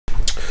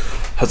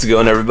How's it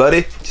going,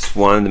 everybody? Just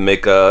wanted to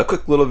make a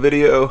quick little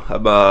video.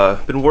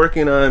 I've been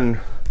working on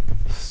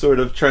sort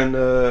of trying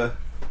to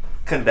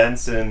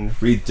condense and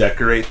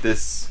redecorate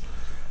this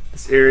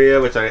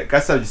area, which I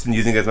guess I've just been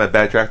using as my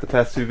backdrop the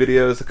past few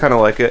videos. I kind of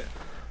like it,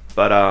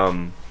 but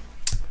on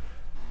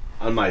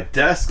my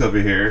desk over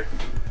here,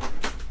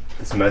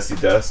 this messy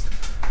desk,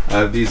 I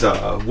have these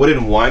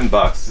wooden wine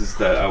boxes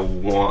that I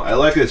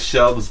like as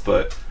shelves,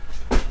 but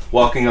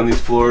walking on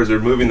these floors or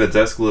moving the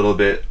desk a little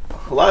bit,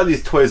 a lot of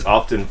these toys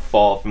often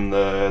fall from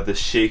the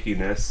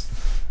shakiness,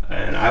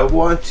 and I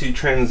want to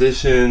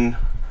transition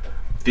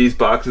these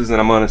boxes and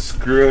I'm going to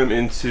screw them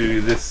into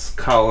this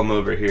column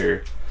over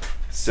here.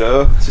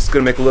 So just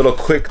going to make a little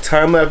quick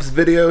time-lapse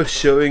video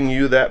showing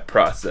you that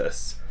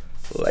process.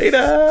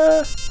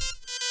 Later!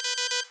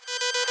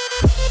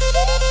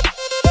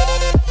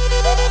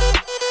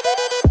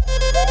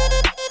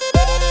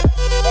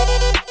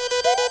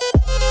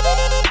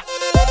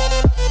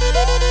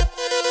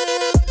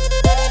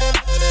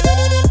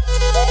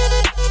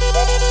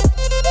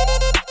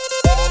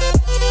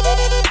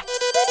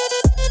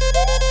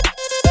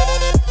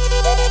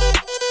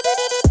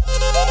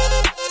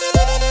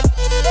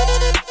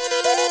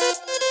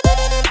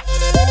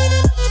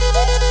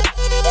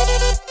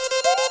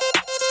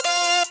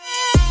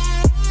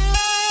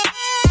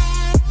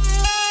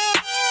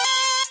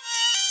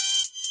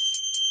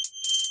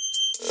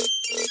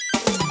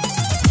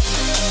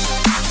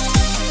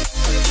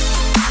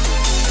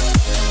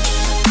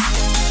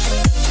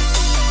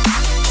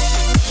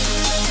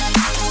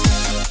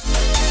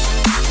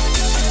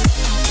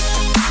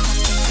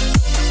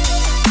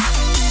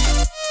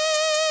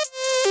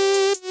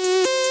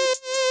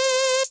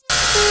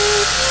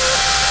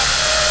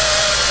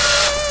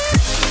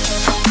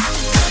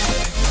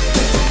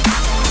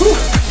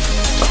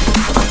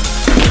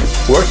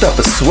 Worked up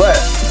a sweat.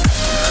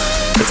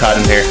 It's hot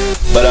in here,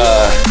 but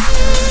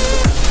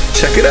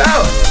check it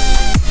out.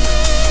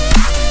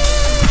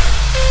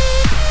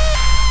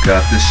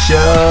 Got the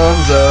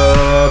shelves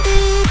up.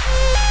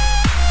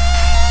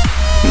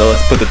 Now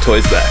let's put the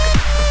toys back.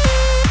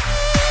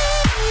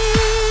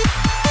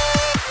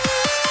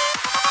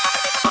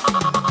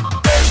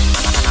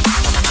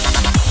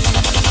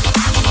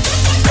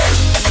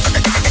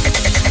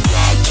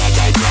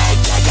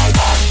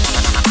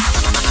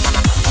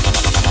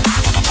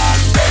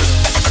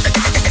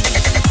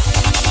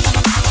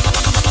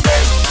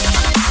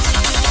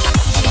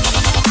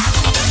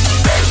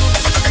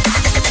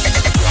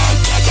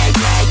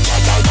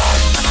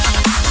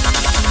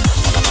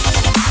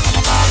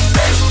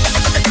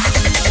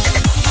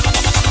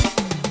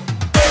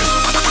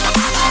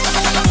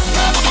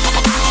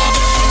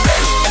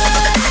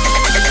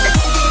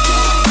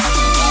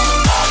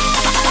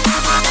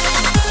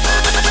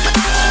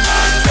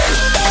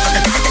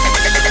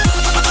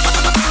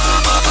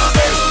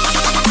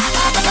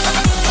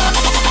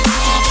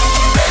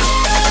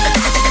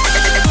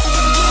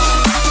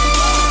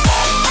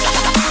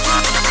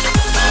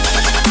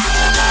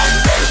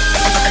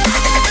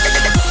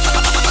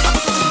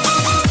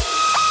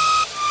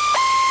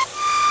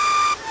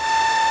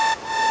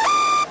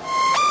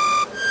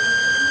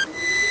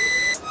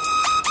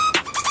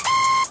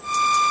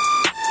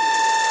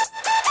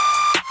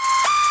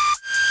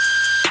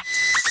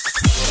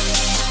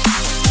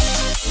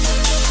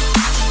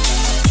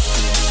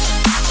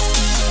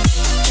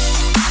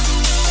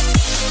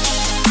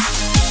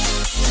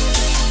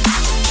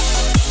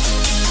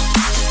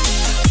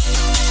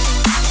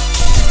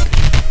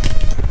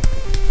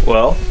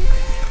 Well,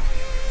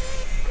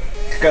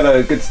 got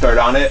a good start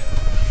on it.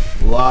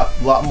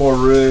 Lot more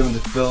room to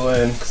fill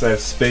in because I have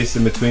space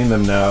in between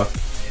them now.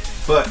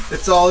 But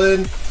it's all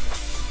in,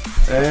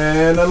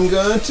 and I'm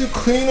going to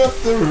clean up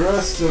the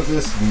rest of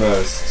this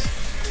mess.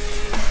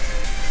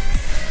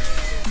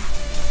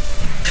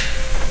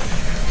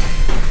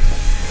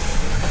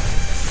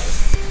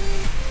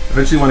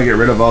 Eventually want to get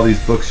rid of all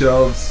these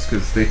bookshelves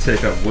because they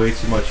take up way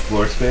too much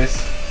floor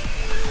space.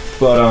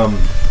 But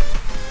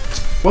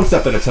one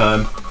step at a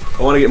time.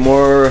 I want to get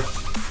more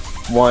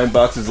wine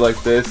boxes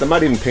like this. I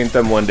might even paint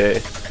them one day.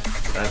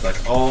 I have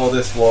like all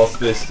this wall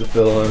space to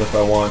fill in if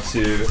I want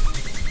to.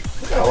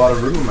 I got a lot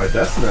of room on my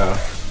desk now.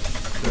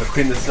 I'm gonna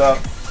clean this up.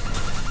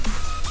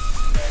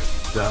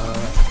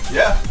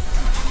 Yeah.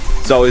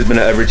 It's always been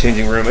an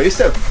ever-changing room. I used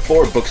to have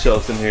 4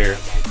 bookshelves in here.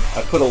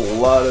 I put a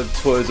lot of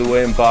toys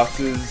away in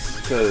boxes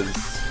because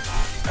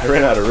I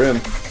ran out of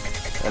room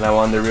and I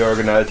wanted to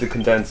reorganize and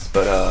condense,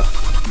 but I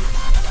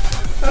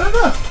don't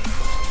know.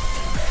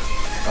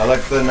 I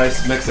like the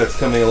nice mix that's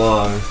coming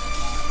along.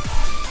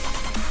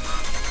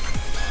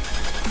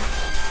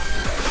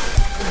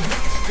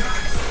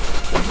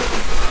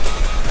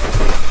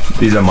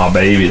 These are my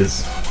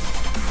babies.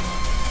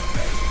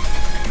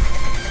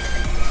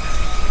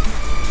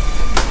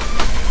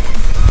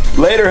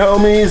 Later,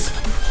 homies.